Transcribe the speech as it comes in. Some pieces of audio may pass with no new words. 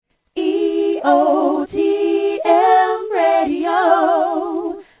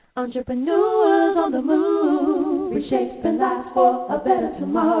Entrepreneurs on the move, reshaping lives for a better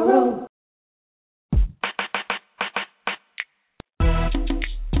tomorrow.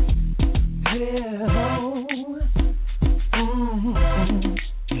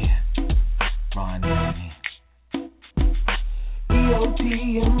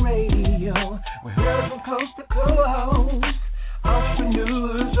 EOTM Radio, we're heard from coast to coast.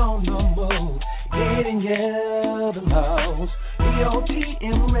 Entrepreneurs on the move, getting you the most.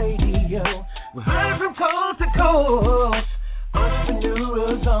 EOTM Radio, we're heard from coast to coast.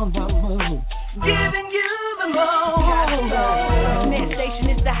 Entrepreneurs on the move, giving you the most. Next station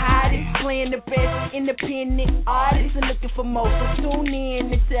is the hottest, playing the best independent artists and looking for more. So tune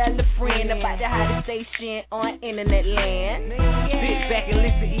in and tell a friend about the hottest station on internet land. Sit back and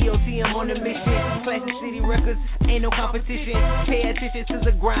listen, EOTM on the mission. Classic City Records, ain't no competition. Pay attention to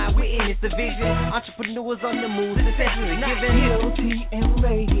the grind, we're in this division. Entrepreneurs on the move, successfully given. EOTM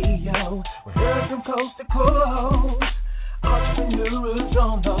Radio, we're heard from coast to coast. Entrepreneurs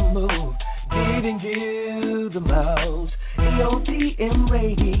on the move, giving you the most. EOTM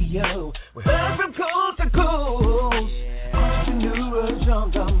Radio, we're heard from coast to coast. Entrepreneurs on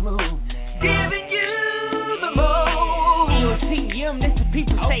the move, giving you the most. EOTM, this is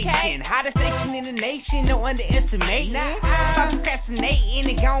people station. Hottest station in the nation, no underestimate. Stop procrastinating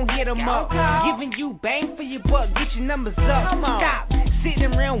and gon' hit them up. Giving you bang for your buck, get your numbers up. Stop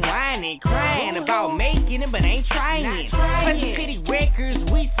sitting around whining, crying about making it, but ain't trying. Classic City Records,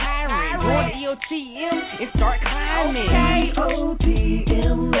 we tiring. Go to EOTM and start climbing.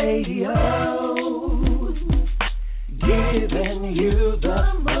 EOTM Radio, giving you the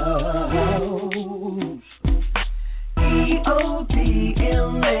most. EOTM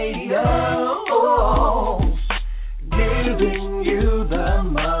Radio, giving you the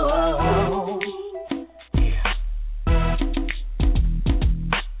most.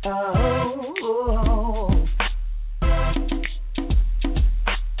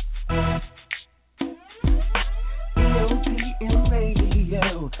 EOTM Radio,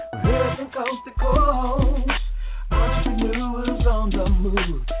 we're from coast to coast. Entrepreneurs on the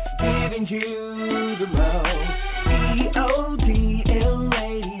move, giving you the most. EOTM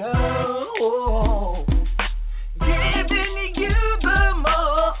Radio, giving you the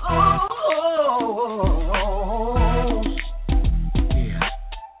most. Yeah.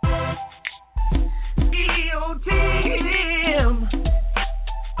 EOTM.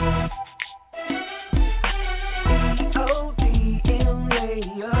 EOTM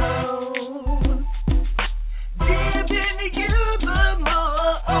Radio, giving you the most.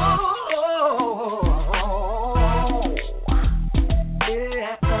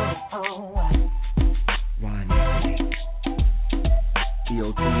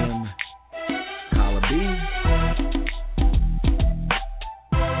 EOTM, Carla B,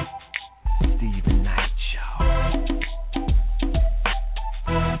 Stephen Knight Show.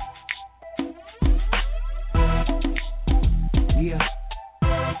 Yeah.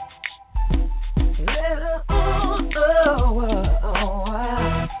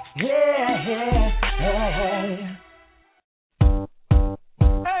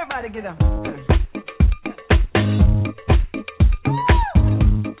 Everybody get up.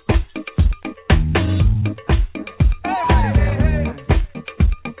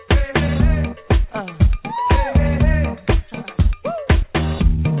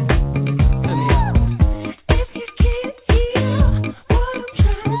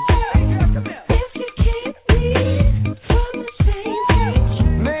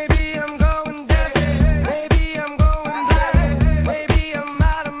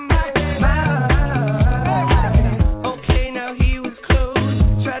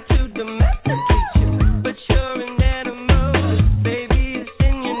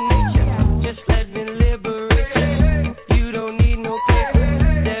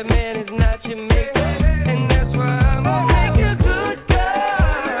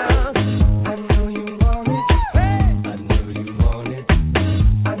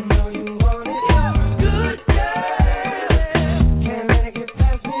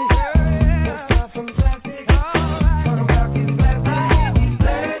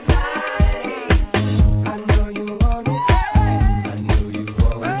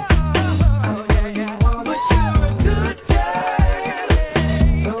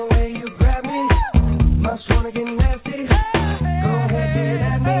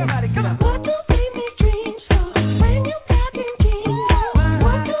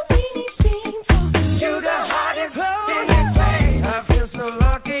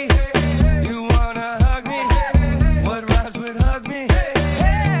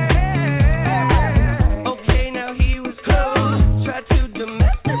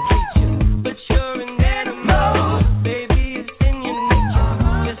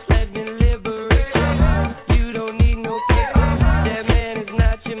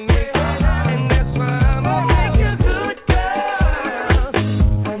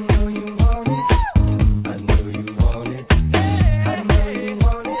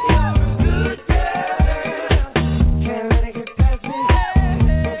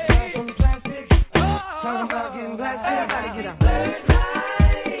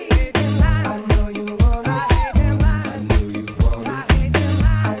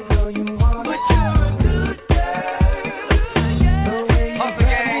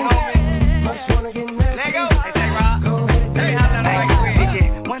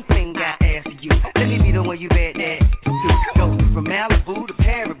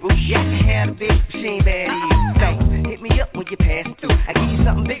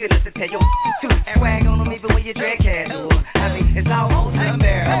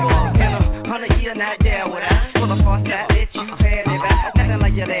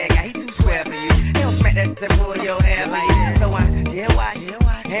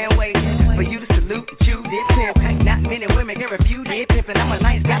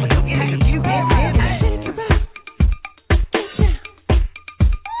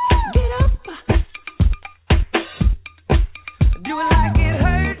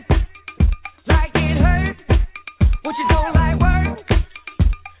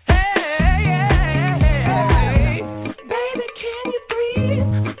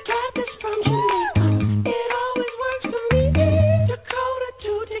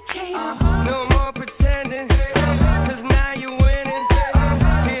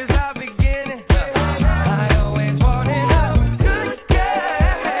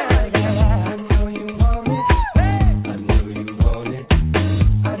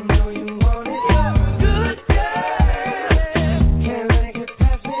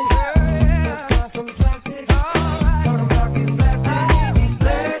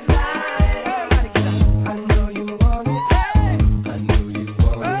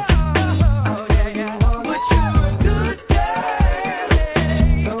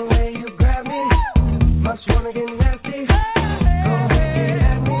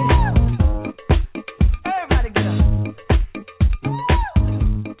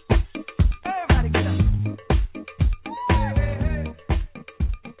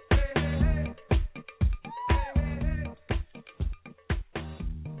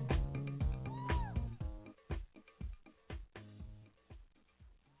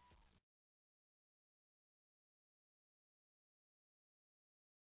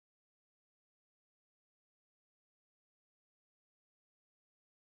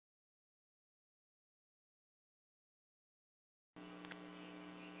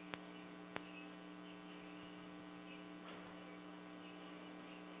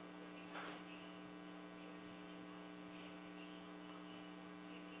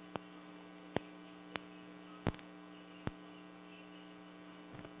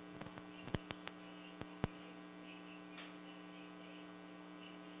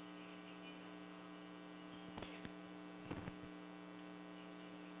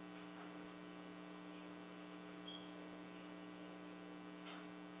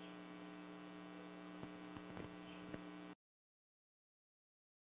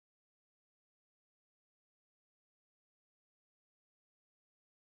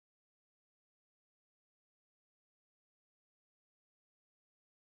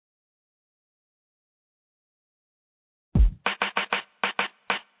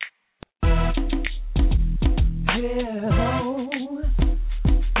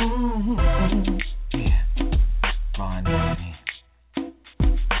 Ron Anthony.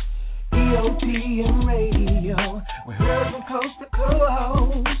 EOTM Radio, we're heard from coast to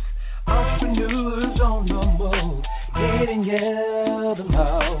coast. Entrepreneurs on the move, getting you the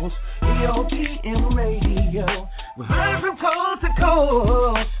most. EOTM Radio, we're heard from coast to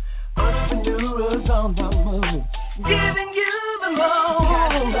coast. Entrepreneurs on the move, giving you the most.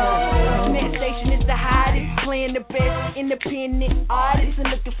 Next station is the hottest, playing the best independent artists and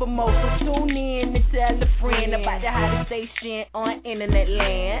looking for more. So tune in and tell a friend about the hottest station on internet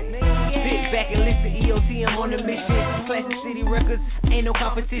land. Sit back and listen, EOTM on the mission. Classic City Records, ain't no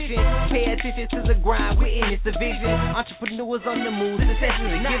competition. Pay attention to the grind, we're in this division. Entrepreneurs on the move, success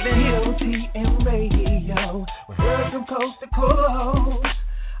is a given. EOTM Radio, we're heard from coast to coast.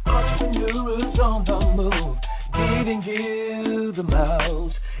 Entrepreneurs on the move, giving you the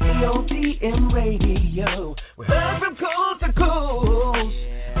most. EOTM Radio, we're heard from coast to coast.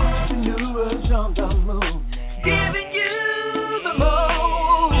 Entrepreneurs on the move, giving you the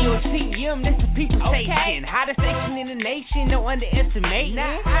most. EOTM, that's the people station. Hottest station in the nation, no underestimate.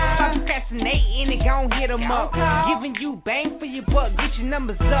 Stop procrastinating and gon' hit them up. Giving you bang for your buck, get your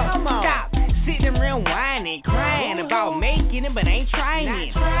numbers up. Stop sitting around whining, crying about making it, but ain't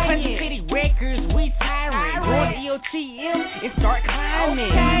trying. Classic City Records, we tiring. Go to EOTM and start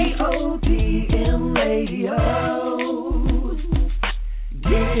climbing. EOTM Radio,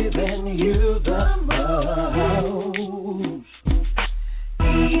 giving you the most.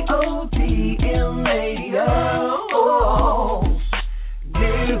 EOTM Radio,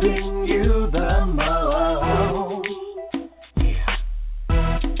 giving you the most.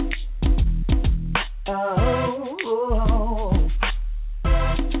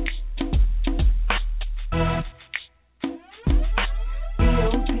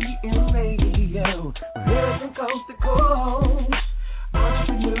 EOTM Radio, we're from coast to coast.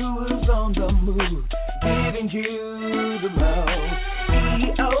 Entrepreneurs on the move, giving you the most.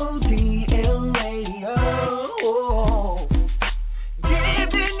 EOTM Radio,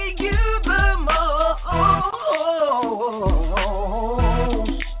 giving you the most.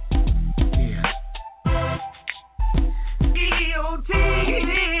 Yeah.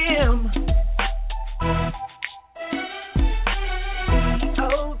 EOTM.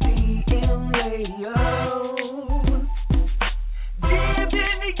 EOTM Radio,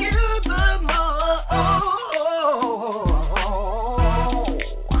 giving you the most.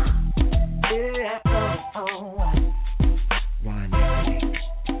 Ron Anthony.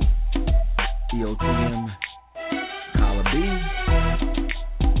 EOTM. Carla B.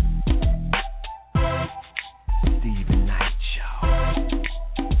 Stephen Knight Show.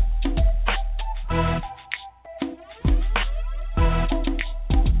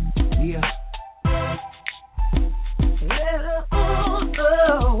 Yeah.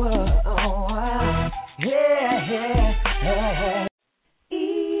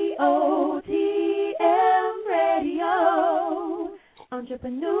 EOTM Radio.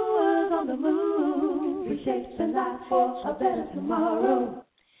 Entrepreneurs on the move, reshaping life for a better tomorrow.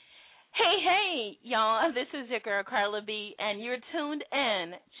 Hey, y'all. This is your girl, Carla B., and you're tuned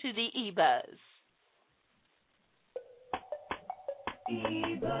in to the E-Buzz.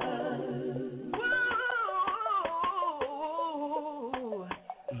 E-Buzz. Whoa.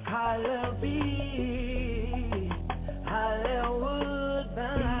 Carla B. Hollywood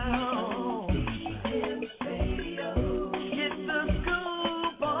bound. Get the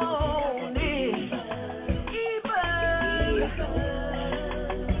scoop on it. E-Buzz.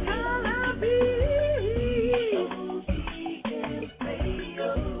 Carla B.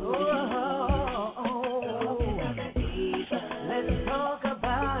 Let's talk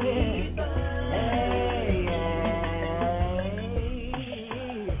about it.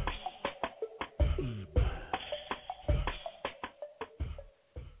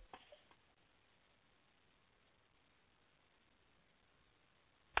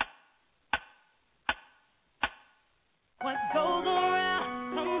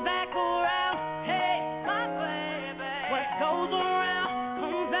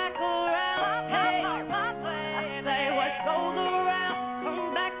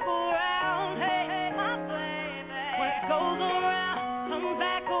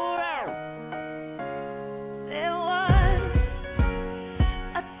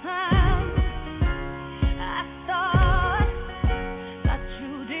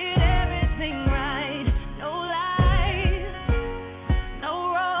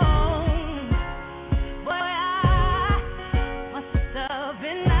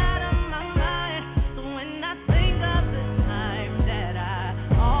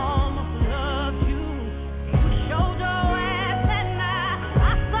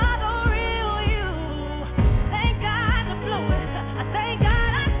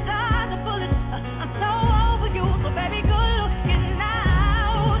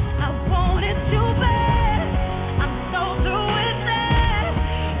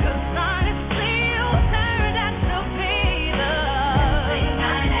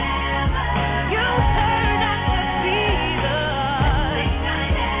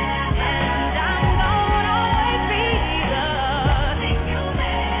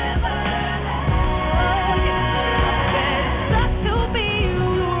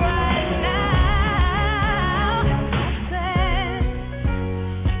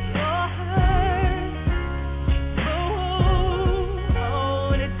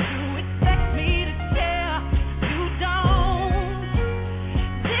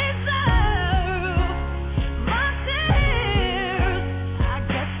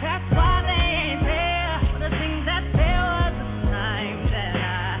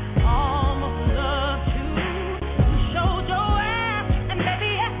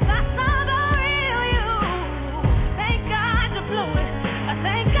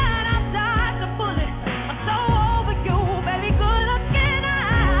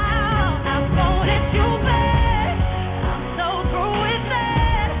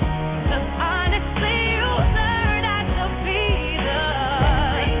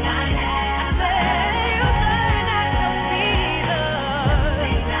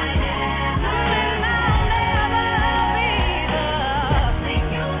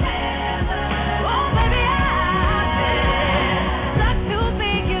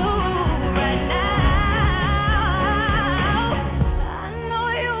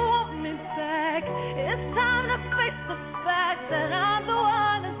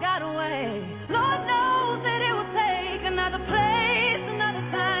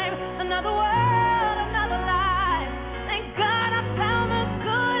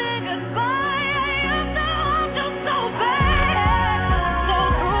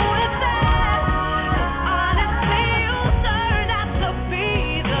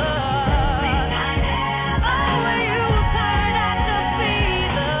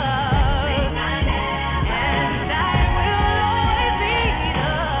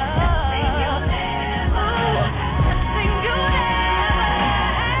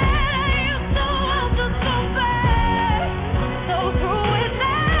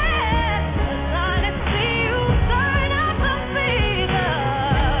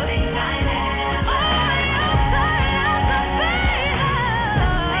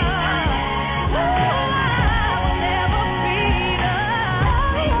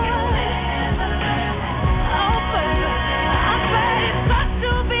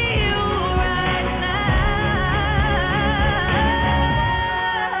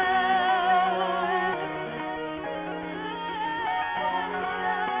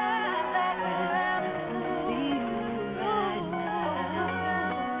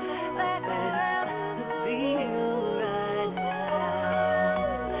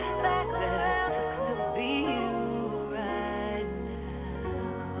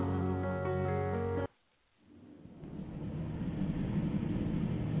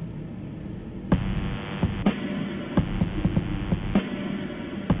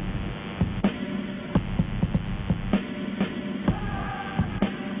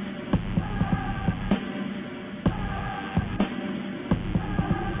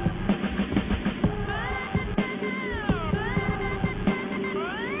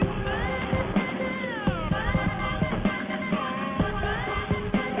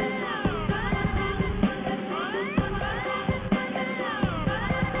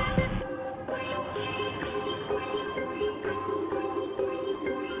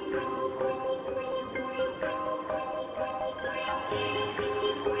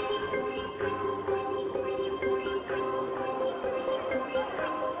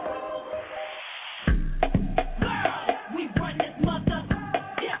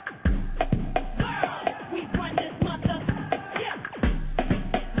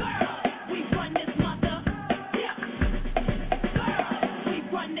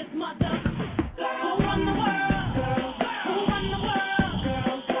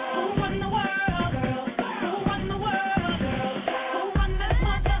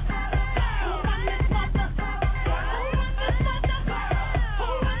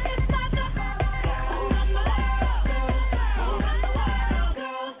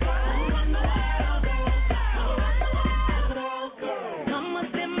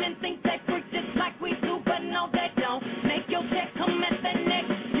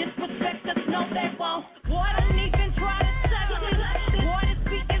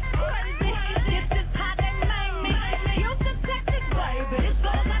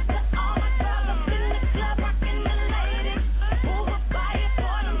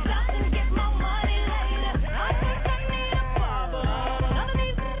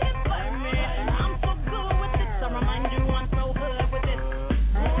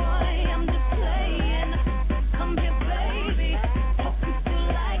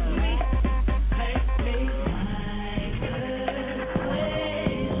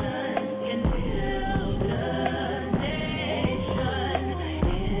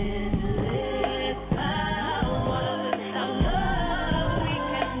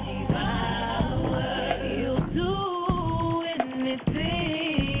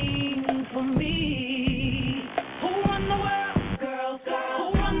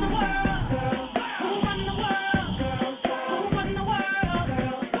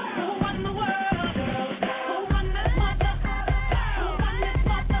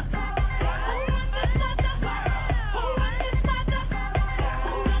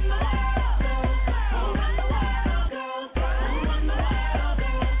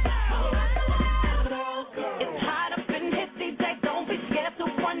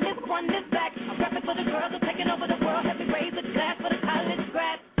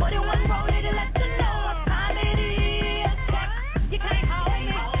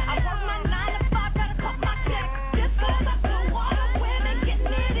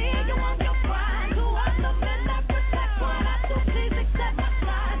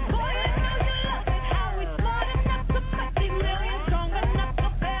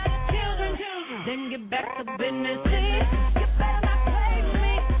 back to business. You better not play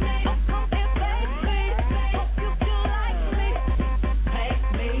me. Don't come and play me. Hope you feel like me. Pay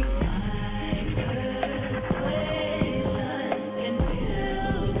me.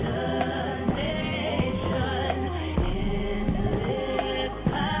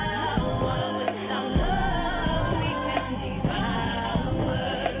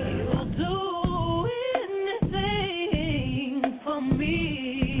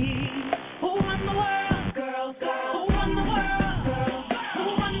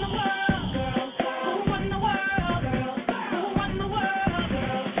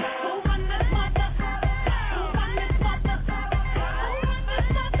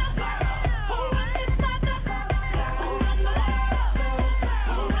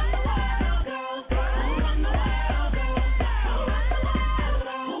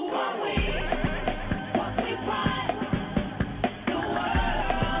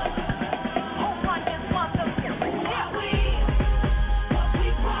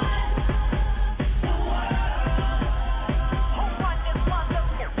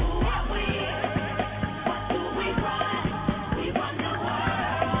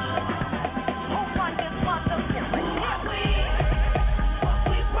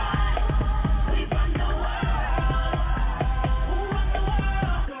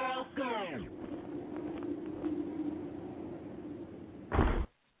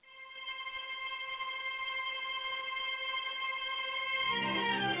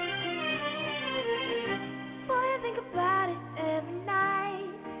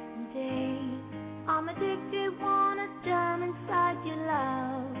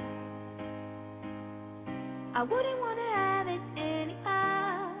 I wouldn't want to have it any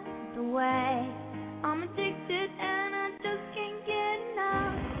other way. I'm addicted and I just can't get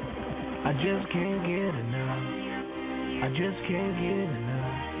enough. I just can't get enough. I just can't get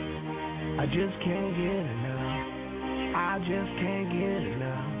enough. I just can't get enough. I just can't get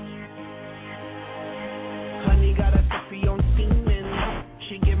enough. Honey got a sexy on steaming.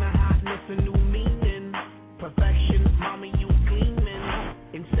 She give my hotness a new meaning. Perfection, mommy, you gleaming.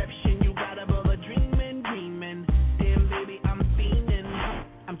 Inception, you got above a dreaming, dreaming. Damn, baby, I'm fiending.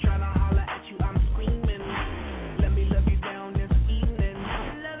 I'm trying to holler at you, I'm screaming. Let me love you down this evening.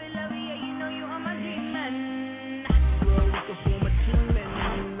 Love it, yeah, you know you are my dreamin'. Girl, we could form a team,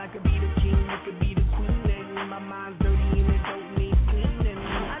 and I could be the king, you could be the queen, and my mind's dirty and it don't need cleaning.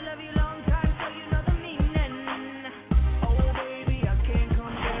 I love you long time, so you know the meaning. Oh, baby, I can't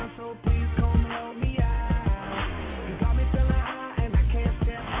come down, so please come help me out. You got me feeling high, and I can't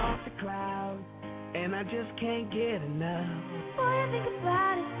step off the cloud, and I just can't get enough. Boy, I think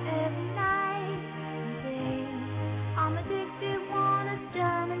about it every night and day. I'm addicted, wanna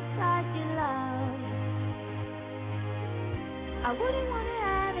jump inside your love. I wouldn't wanna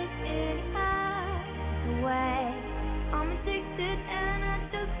have it any other way. I'm addicted and I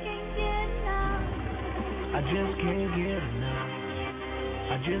just can't get enough. I just can't get enough.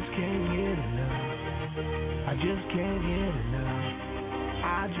 I just can't get enough. I just can't get enough.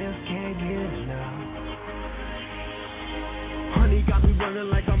 I just can't get enough. Honey got me running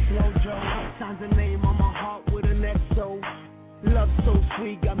like I'm Flojo. Signs a name on my heart with an XO. Love so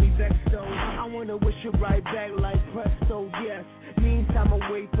sweet, got me vexed though. I wanna wish it right back like presto, yes. Meantime,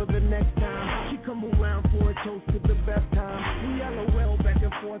 I wait for the next time. She come around for a toast to the best time. We LOL back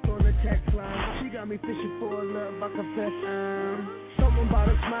and forth on the text line. She got me fishing for love, I confess something about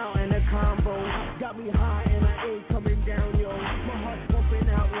a smile and a combo. Got me high and I ain't coming down, yo. My heart's pumping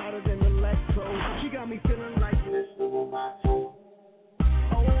out louder than electro. She got me feeling like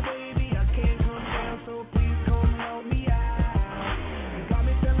oh baby, I can't come down, so please come help me out. You got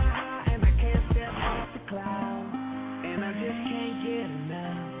me feeling high and I can't step off the cloud, and I just can't get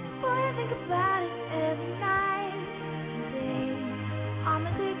enough. Boy, I think about it every night and day. I'm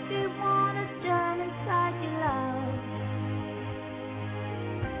addicted, wanna jump inside your love.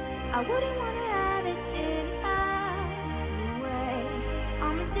 I wouldn't wanna have it any other way.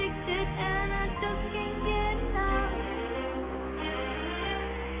 I'm addicted and I just can't get enough.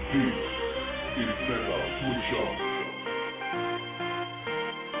 It's better, switch up.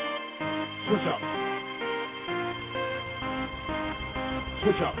 Switch up.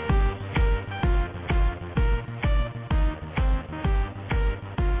 Switch up.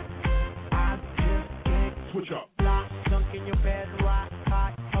 I just can't Switch up. lock, sunk in your bed, rock,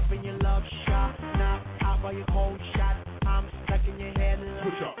 hot, up in your love shot, knock out by your cold shot. I'm stuck in your head,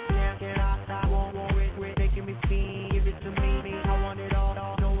 Switch up. Can't I won't quit, making me feel, give it to me, I want it all,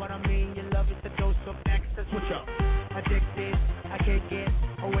 know what I mean, your love is the dose of ecstasy. Switch up. Addicted, I can't get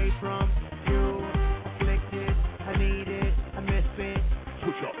away from you, afflicted, I need it, I miss it,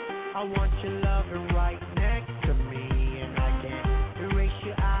 Switch up. I I want your loving right next to me, and I can't erase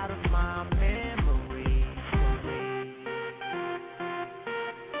you out of my memory.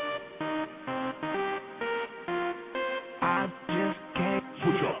 I just can't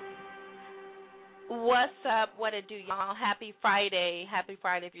Switch up. What's up? What it do, y'all? Happy Friday. Happy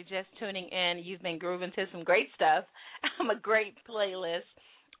Friday. If you're just tuning in, you've been grooving to some great stuff. A great playlist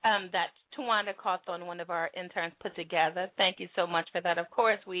that Tawanda Cawthorn, one of our interns, put together. Thank you so much for that. Of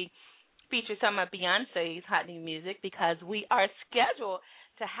course, we feature some of Beyonce's hot new music because we are scheduled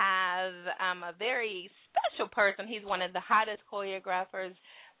to have a very special person. He's one of the hottest choreographers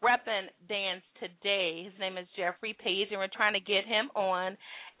repping dance today. His name is Jeffrey Page, and we're trying to get him on.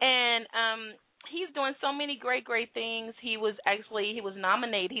 And he's doing so many great things. He was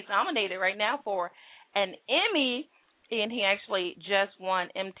nominated. He's nominated right now for an Emmy, and he actually just won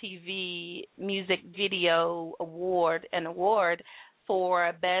MTV Music Video Award, an award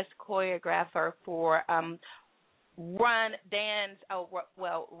for Best Choreographer for Run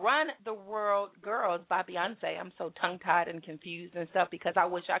the World Girls by Beyonce. I'm so tongue-tied and confused and stuff because I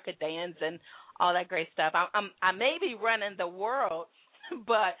wish I could dance and all that great stuff. I may be running the world,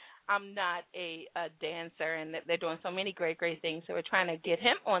 but I'm not a dancer, and they're doing so many great things, so we're trying to get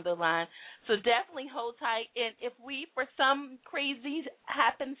him on the line. So definitely hold tight, and if we, for some crazy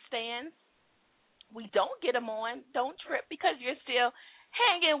happenstance, we don't get him on, don't trip because you're still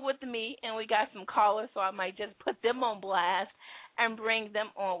hanging with me, and we got some callers, so I might just put them on blast and bring them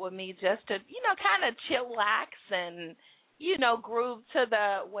on with me just to, kind of chillax and, groove to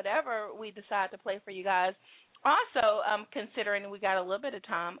the whatever we decide to play for you guys. Also, considering we got a little bit of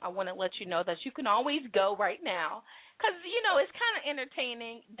time, I want to let you know that you can always go right now because, it's kind of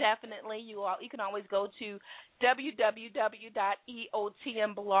entertaining, definitely. You can always go to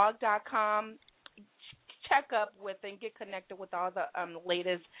www.eotmblog.com, check up with and get connected with all the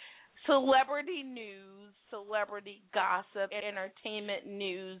latest celebrity news, celebrity gossip, entertainment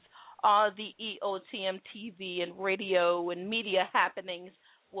news, all the EOTM TV and radio and media happenings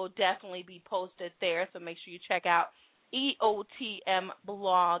will definitely be posted there, so make sure you check out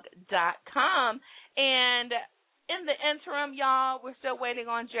EOTMblog.com. And in the interim, y'all, we're still waiting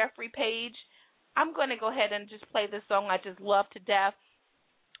on Jeffrey Page. I'm going to go ahead and just play this song I just love to death.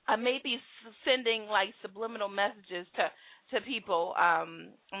 I may be sending, subliminal messages to people.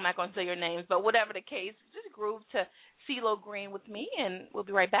 I'm not going to say your names, but whatever the case, just groove to CeeLo Green with me, and we'll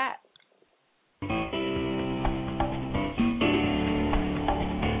be right back.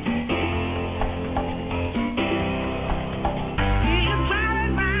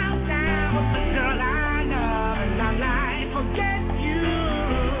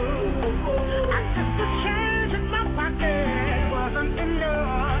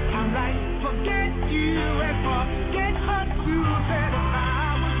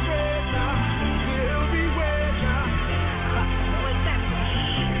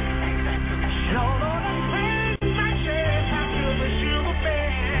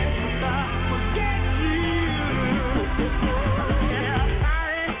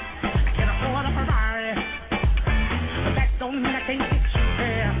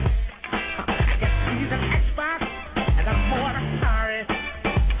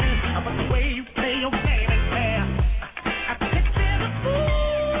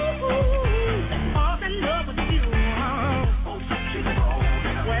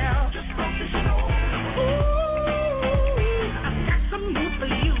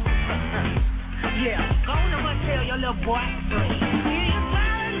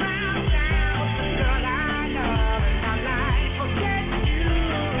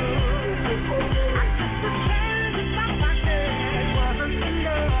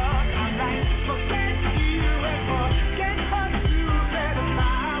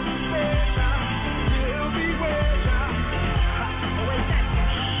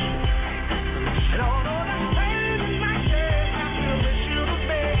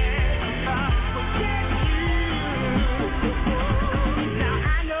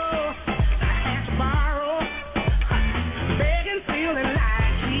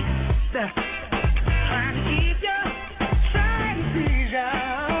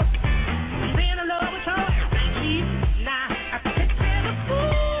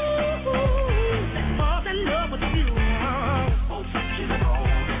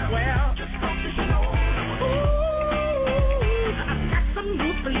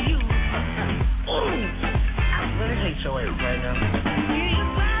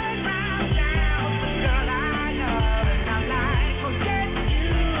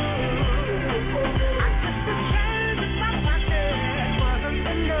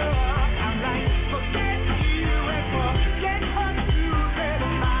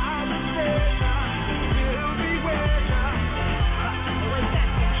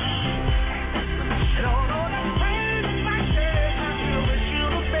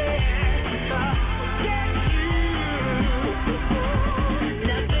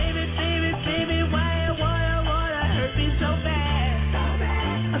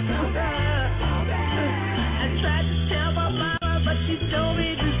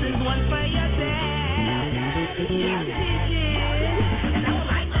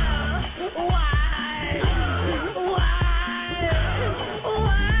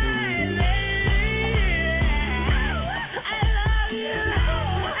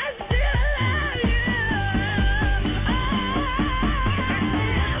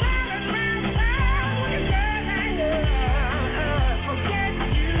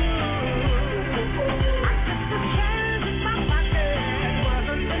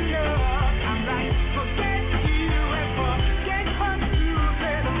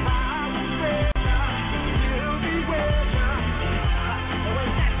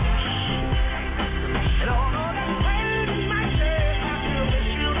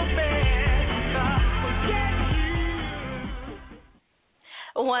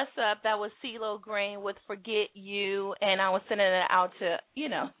 What's up? That was CeeLo Green with Forget You, and I was sending it out to,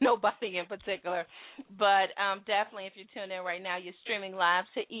 nobody in particular. But definitely, if you're tuned in right now, you're streaming live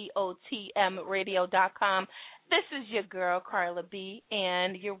to EOTMradio.com. This is your girl, Carla B,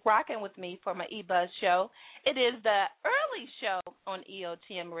 and you're rocking with me for my eBuzz show. It is the early show on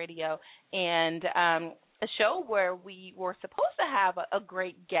EOTM Radio, and a show where we were supposed to have a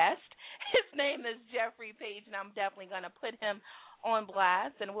great guest. His name is Jeffrey Page, and I'm definitely going to put him on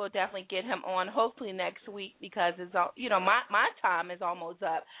blast, and we'll definitely get him on hopefully next week because it's my time is almost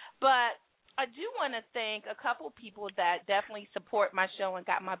up. But I do want to thank a couple people that definitely support my show and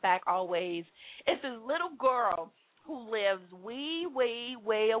got my back always. It's this little girl who lives way, way,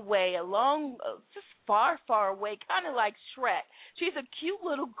 way away, just far, far away, kind of like Shrek. She's a cute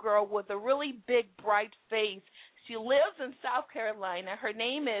little girl with a really big, bright face. She lives in South Carolina. Her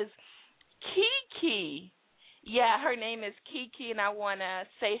name is Kiki. Yeah, her name is Kiki, and I want to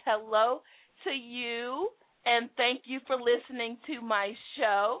say hello to you and thank you for listening to my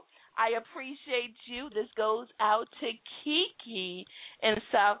show. I appreciate you. This goes out to Kiki in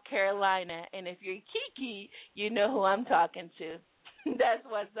South Carolina, and if you're Kiki, you know who I'm talking to. That's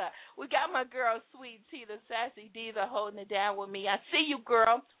what's up. We got my girl, Sweet Tea, the sassy diva, holding it down with me. I see you,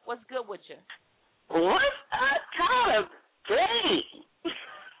 girl. What's good with you? What's up, Carla? Great.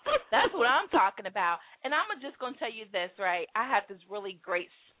 That's what I'm talking about. And I'm just going to tell you this, right? I had this really great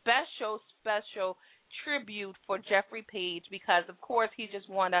special tribute for Jeffrey Page because, of course, he just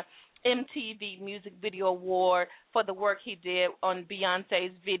won a MTV Music Video Award for the work he did on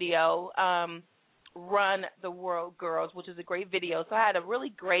Beyonce's video, Run the World Girls, which is a great video. So I had a lot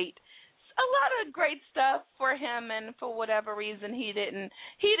of great stuff for him, and for whatever reason he didn't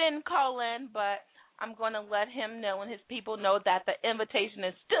call in, but I'm going to let him know and his people know that the invitation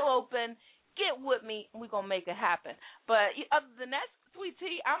is still open. Get with me, and we're going to make it happen. But other than that, Sweet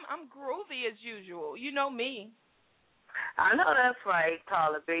Tea, I'm groovy as usual. You know me. I know that's right,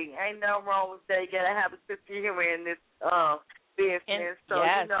 Carla B. Ain't no wrong with that. You got to have a sense of humor in this business. So,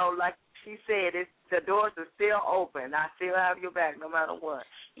 yes. Like she said, the doors are still open. I still have your back no matter what.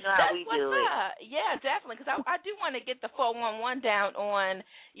 You know how we do it. Yeah, definitely, because I do want to get the 411 down on,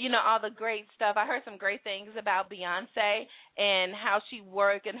 all the great stuff. I heard some great things about Beyonce and how she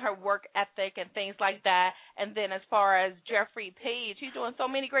worked and her work ethic and things like that. And then as far as Jeffrey Page, he's doing so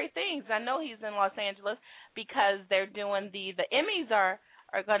many great things. I know he's in Los Angeles because they're doing the Emmys are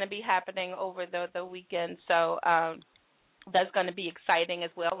going to be happening over the weekend. So that's going to be exciting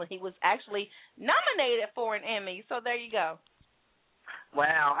as well. And he was actually nominated for an Emmy. So there you go.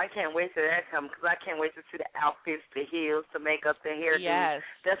 Wow, I can't wait till that comes because I can't wait to see the outfits, the heels, the makeup, the hairdo. Yes.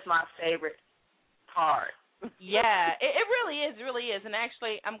 That's my favorite part. Yeah, it really is. And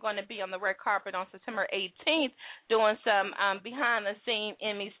actually, I'm going to be on the red carpet on September 18th doing some behind-the-scene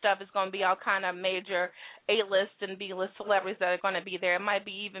Emmy stuff. It's going to be all kind of major A-list and B-list celebrities that are going to be there. It might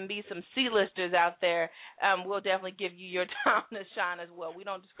even be some C-listers out there. We'll definitely give you your time to shine as well. We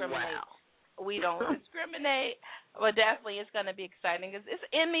don't discriminate. Wow. We don't discriminate, but definitely it's going to be exciting. It's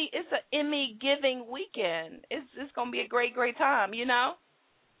an Emmy giving weekend. It's going to be a great time,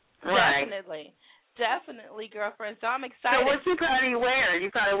 Right. Definitely, girlfriend. So I'm excited. So what you probably wear?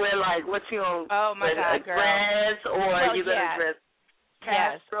 You probably wear what you on? Oh my God, girl. Dress or you gonna dress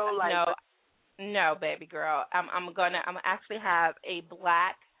Castro? Yes. No, baby girl. I'm actually have a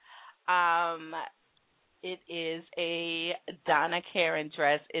black. It is a Donna Karan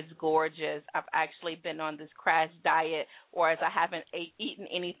dress. It's gorgeous. I've actually been on this crash diet, whereas I haven't eaten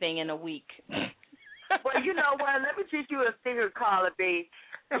anything in a week. Well, you know what? Let me teach you a secret, Carla B.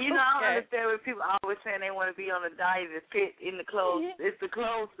 I don't understand when people always saying they want to be on a diet and fit in the clothes. Yeah. It's the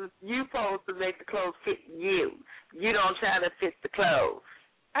clothes you supposed to make the clothes fit you. You don't try to fit the clothes.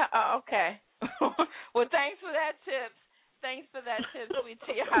 Okay. Well, thanks for that tip. Sweet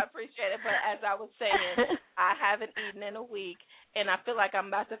Tea. I appreciate it. But as I was saying, I haven't eaten in a week, and I feel like I'm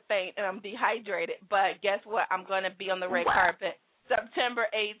about to faint, and I'm dehydrated. But guess what? I'm going to be on the red carpet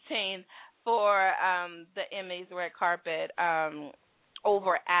September 18th for the Emmys red carpet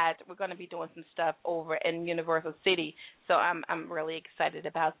we're going to be doing some stuff over in Universal City. So I'm really excited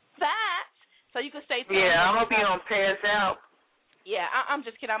about that. So you can stay tuned. Yeah, I'm going to be on Pass Out. Yeah, I'm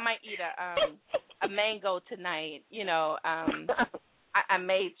just kidding. I might eat a mango tonight. I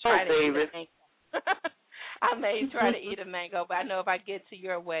may try to eat a mango. I may try to eat a mango, but I know if I get to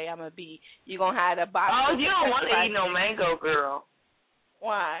your way, you're going to have a box. Oh, you don't want to eat no mango, girl.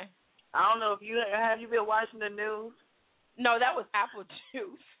 Why? I don't know if have you been watching the news? No, that was apple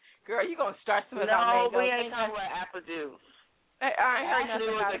juice. Girl, you going to start something about mango. No, we ain't talking about apple juice. I heard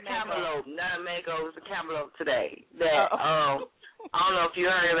nothing it was about a cantaloupe, not a mango. It was a cantaloupe today. I don't know if you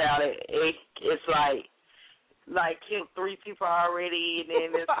heard about it. It's like killed 3 people already, and then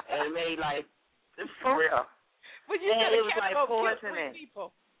and made like for real. But you said it was like poison in it.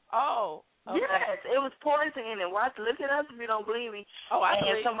 People. Oh. Okay. Yes, it was poison in it. Look it up if you don't believe me. Oh, I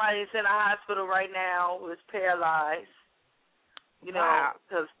believe. And somebody's in a hospital right now who is paralyzed. You know,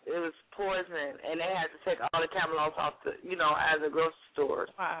 because it was poison, and they had to take all the cantaloupes off the, out of the grocery stores.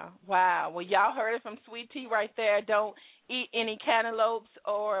 Wow. Well, y'all heard it from Sweet Tea right there. Don't eat any cantaloupes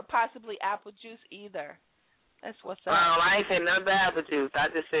or possibly apple juice either. That's what's up. I ain't saying nothing about apple juice. I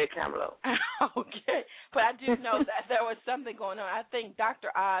just said cantaloupe. Okay. But I do know that there was something going on. I think Dr.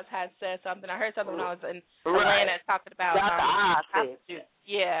 Oz had said something. I heard something when I was in Atlanta talking about Dr. Oz apple juice.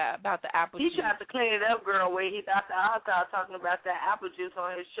 Yeah, about the apple juice. He tried to clean it up, girl. Where Dr. Oz started talking about that apple juice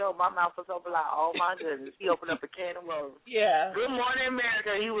on his show. My mouth was open like, oh, my goodness. He opened up a can of worms. Yeah. Good Morning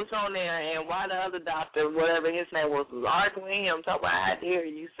America. He was on there, and why the other doctor, whatever his name was arguing him, talking about, I hear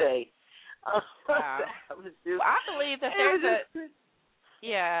you say. Wow. Well, I believe that there's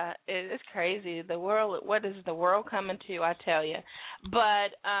it's crazy. The world, what is the world coming to, I tell you.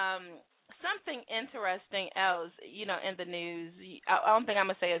 But something interesting else, in the news, I don't think I'm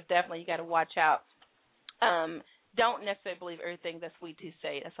going to say is definitely you got to watch out. Don't necessarily believe everything that Sweet Tea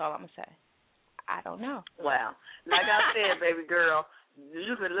say. That's all I'm going to say. I don't know. Wow. Like I said, baby girl,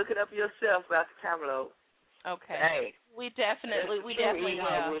 you can look it up yourself about the cantaloupe. Okay. Hey. We definitely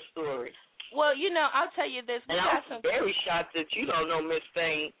will. Story. Well, I'll tell you this. I'm very shocked that you don't know Miss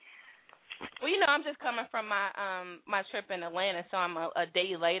Thing. Well, I'm just coming from my trip in Atlanta, so I'm a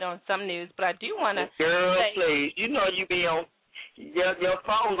day late on some news. But I do want to Girl, please. You be on your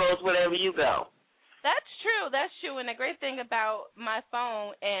phone goes wherever you go. That's true. And the great thing about my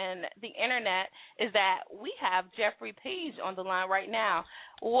phone and the Internet is that we have Jeffrey Page on the line right now.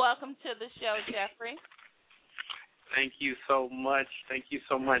 Welcome to the show, Jeffrey. Thank you so much.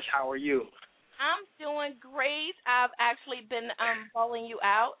 How are you? I'm doing great. I've actually been bowling you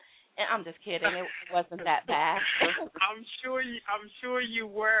out, and I'm just kidding. It wasn't that bad. I'm sure you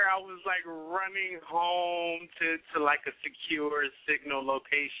were. I was like running home to like a secure signal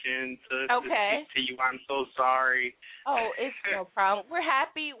location to speak to you. I'm so sorry. Oh, it's no problem. We're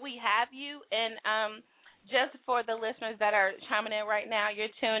happy we have you, and just for the listeners that are chiming in right now,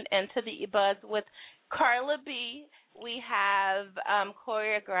 you're tuned into the Buzz with Carla B. We have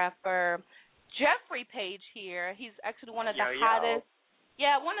choreographer Jeffrey Page here. He's actually one of the hottest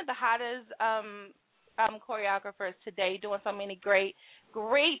choreographers today, doing so many great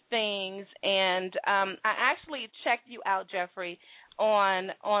things. And I actually checked you out, Jeffrey,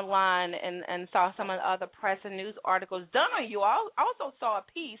 online and saw some of the other press and news articles done on you. I also saw a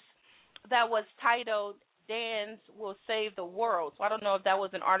piece that was titled "Dance Will Save the World." So I don't know if that was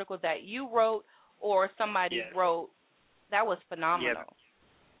an article that you wrote or somebody wrote. That was phenomenal. Yeah.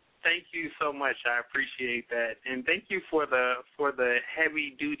 Thank you so much. I appreciate that, and thank you for the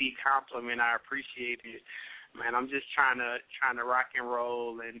heavy duty compliment. I appreciate it, man. I'm just trying to rock and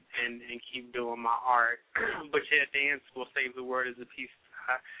roll and keep doing my art. But Dance Will Save the World is a piece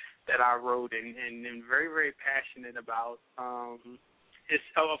that I wrote and very, very passionate about. It's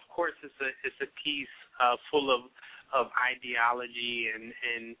a piece full of ideology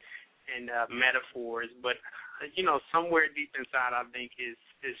and metaphors, but somewhere deep inside, I think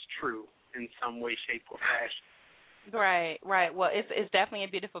is true in some way, shape, or fashion. Right. Well, it's definitely a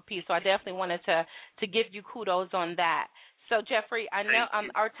beautiful piece. So I definitely wanted to give you kudos on that. So Jeffrey, I know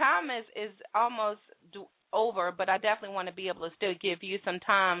our time is almost over, but I definitely want to be able to still give you some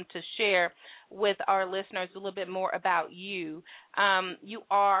time to share with our listeners a little bit more about you. You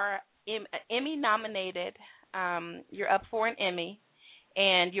are Emmy nominated. You're up for an Emmy.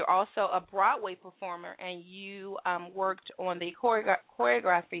 And you're also a Broadway performer, and you worked on the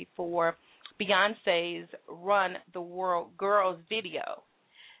choreography for Beyonce's Run the World Girls video.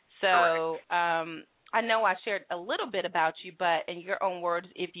 So I know I shared a little bit about you, but in your own words,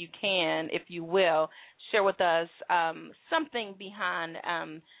 if you will, share with us something behind,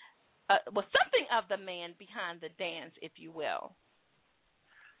 something of the man behind the dance, if you will.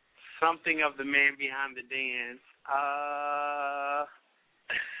 Something of the man behind the dance.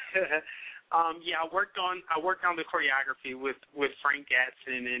 I worked on the choreography with Frank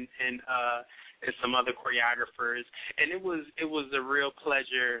Gatson and some other choreographers, and it was a real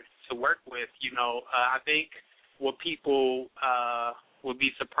pleasure to work with. I think what people would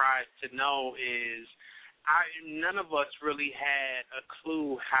be surprised to know is none of us really had a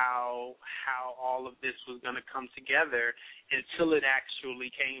clue how all of this was going to come together until it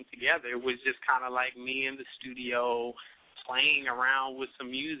actually came together. It was just kind of like me in the studio playing around with some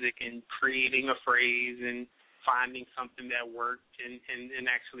music and creating a phrase and finding something that worked and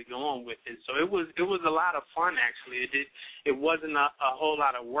actually going with it. So it was a lot of fun actually. It wasn't a whole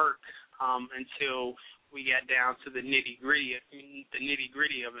lot of work until we got down to the nitty gritty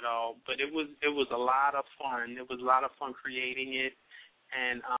of it all. But it was a lot of fun. It was a lot of fun creating it,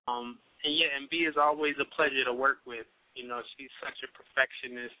 and B is always a pleasure to work with. You know, she's such a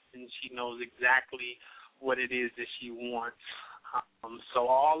perfectionist, and she knows exactly what it is that she wants. So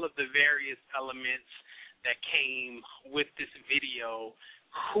all of the various elements that came with this video,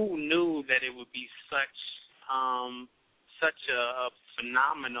 who knew that it would be such a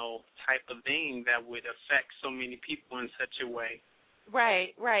phenomenal type of thing that would affect so many people in such a way.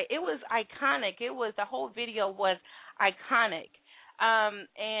 Right. It was iconic. The whole video was iconic.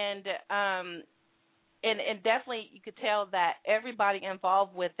 And definitely you could tell that everybody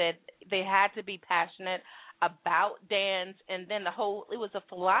involved with it, they had to be passionate about dance, and then it was a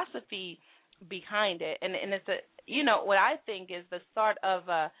philosophy behind it. And it's what I think is the start of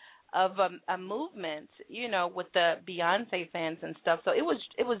a movement, with the Beyonce fans and stuff. So it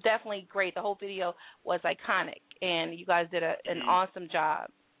was definitely great. The whole video was iconic, and you guys did an awesome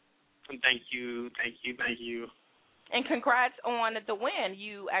job. Thank you. And congrats on the win.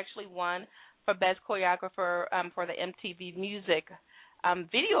 You actually won for Best Choreographer for the MTV Music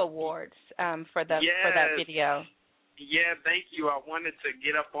Video Awards for that video. Yeah, thank you. I wanted to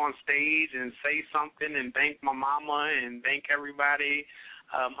get up on stage and say something and thank my mama and thank everybody.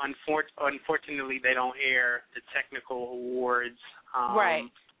 Unfortunately, they don't air the technical awards right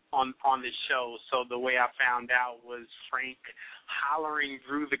on the show. So the way I found out was Frank hollering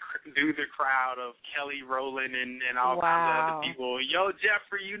through the crowd of Kelly Rowland and all kinds of other people. Yo,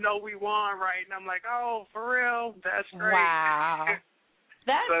 Jeffrey, we won, right? And I'm like, oh, for real? That's great. Wow.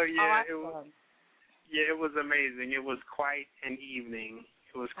 That's so awesome. It was amazing. It was quite an evening.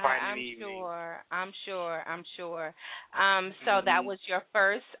 I'm sure. So that was your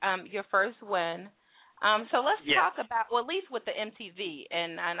first win. So let's talk about, well, at least with the MTV,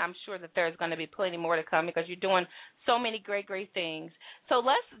 and I'm sure that there's going to be plenty more to come because you're doing so many great things. So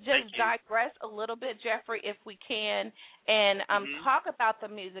let's just digress a little bit, Jeffrey, if we can, and talk about the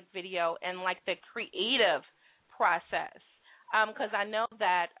music video and like the creative process. Because I know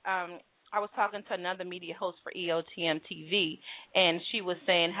that I was talking to another media host for EOTM TV, and she was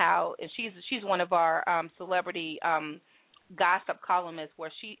saying how she's one of our celebrity gossip columnists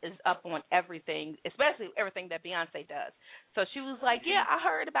where she is up on everything, especially everything that Beyonce does. So she was like, yeah, I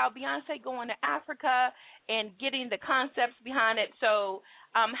heard about Beyonce going to Africa and getting the concepts behind it. So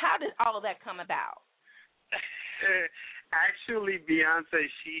how did all of that come about? Actually, Beyonce,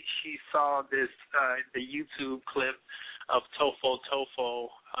 she saw this the YouTube clip of Tofo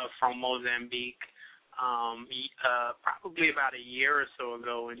from Mozambique probably about a year or so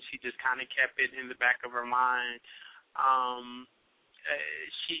ago, and she just kind of kept it in the back of her mind.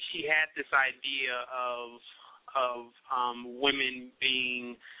 She had this idea of women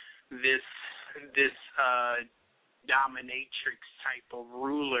being this dominatrix type of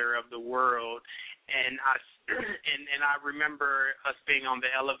ruler of the world, and I remember us being on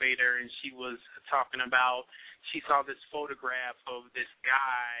the elevator, and she was talking about she saw this photograph of this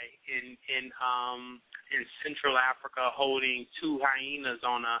guy in Central Africa holding two hyenas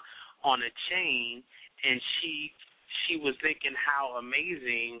on a chain, and she was thinking how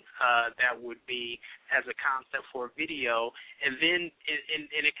amazing that would be as a concept for a video, and then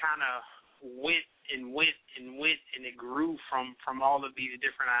it kind of went, and it grew from all of these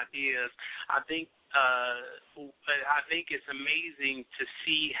different ideas. I think it's amazing to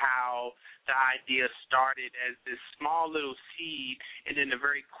see how the idea started as this small little seed, and in a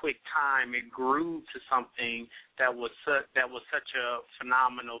very quick time it grew to something that was such a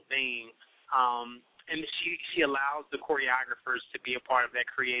phenomenal thing. And she allows the choreographers to be a part of that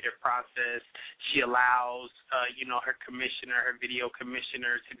creative process. She allows, her video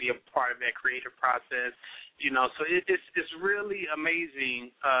commissioner to be a part of that creative process. So it's really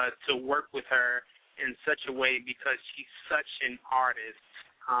amazing to work with her in such a way because she's such an artist.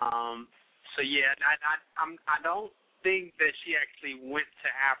 I don't think that she actually went to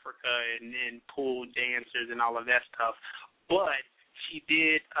Africa and pulled dancers and all of that stuff, but she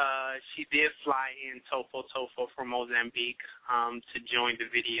did fly in Tofo from Mozambique to join the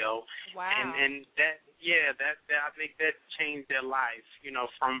video. Wow. And that I think that changed their life.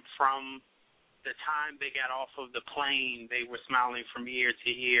 From the time they got off of the plane, they were smiling from ear to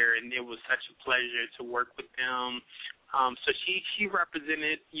ear, and it was such a pleasure to work with them. So she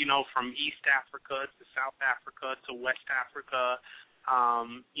represented, from East Africa to South Africa to West Africa.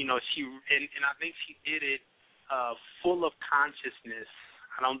 She and I think she did it full of consciousness.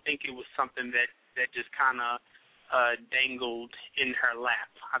 I don't think it was something that just kind of dangled in her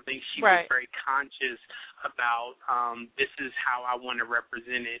lap. I think she right. was very conscious about this is how I want to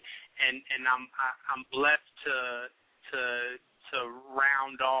represent it, and I'm blessed to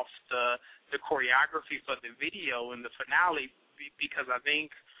round off the choreography for the video and the finale, because I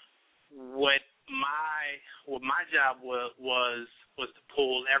think what my job was to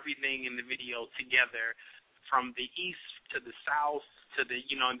pull everything in the video together, from the east to the south to the,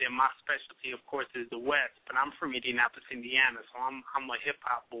 and then my specialty, of course, is the west. But I'm from Indianapolis, Indiana, so I'm a hip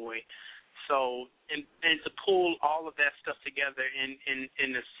hop boy. So and to pull all of that stuff together in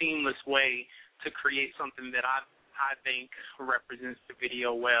a seamless way to create something that I think represents the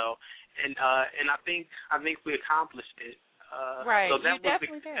video well, and I think we accomplished it. Right, so that you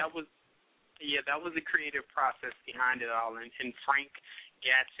definitely did. That was the creative process behind it all, and Frank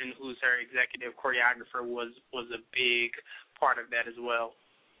Gatson, who's her executive choreographer, was a big part of that as well.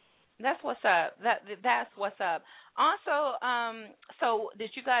 That's what's up. That's what's up. Also, so did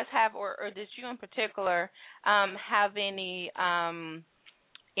you guys have, or did you in particular have any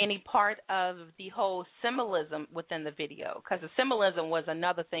part of the whole symbolism within the video? Because the symbolism was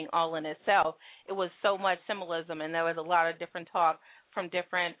another thing all in itself. It was so much symbolism, and there was a lot of different talk from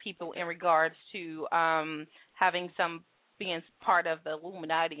different people in regards to having some being part of the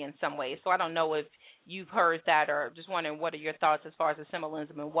Illuminati in some ways. So I don't know if you've heard that, or just wondering what are your thoughts as far as the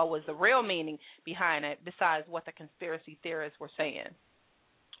symbolism and what was the real meaning behind it besides what the conspiracy theorists were saying.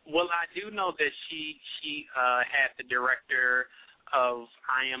 Well, I do know that she had the director of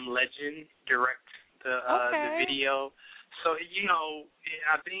I Am Legend direct the video. So,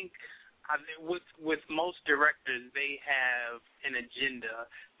 I think with most directors, they have an agenda.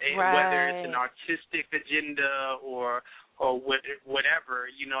 Whether it's an artistic agenda or whatever,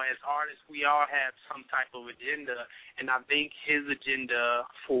 as artists, we all have some type of agenda, and I think his agenda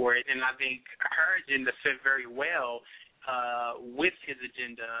for it, and I think her agenda fit very well with his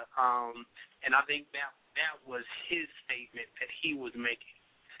agenda, and I think that was his statement that he was making.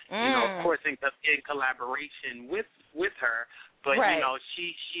 Of course, in collaboration with her, but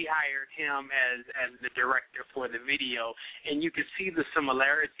she hired him as the director for the video, and you could see the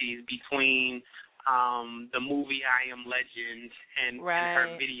similarities between the movie I Am Legend and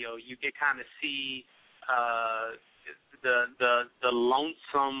her video. You could kind of see the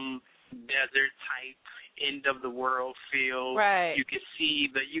lonesome desert type end of the world feel. Right. You could see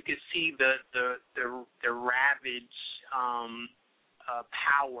the ravage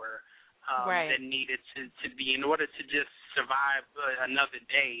power that needed to be in order to just survive another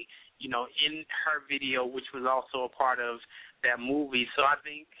day. In her video, which was also a part of that movie. So I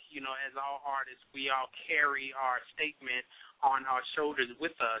think, as all artists, we all carry our statement on our shoulders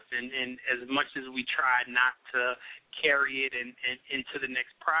with us, and as much as we try not to carry it into the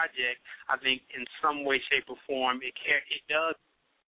next project, I think in some way, shape, or form, it does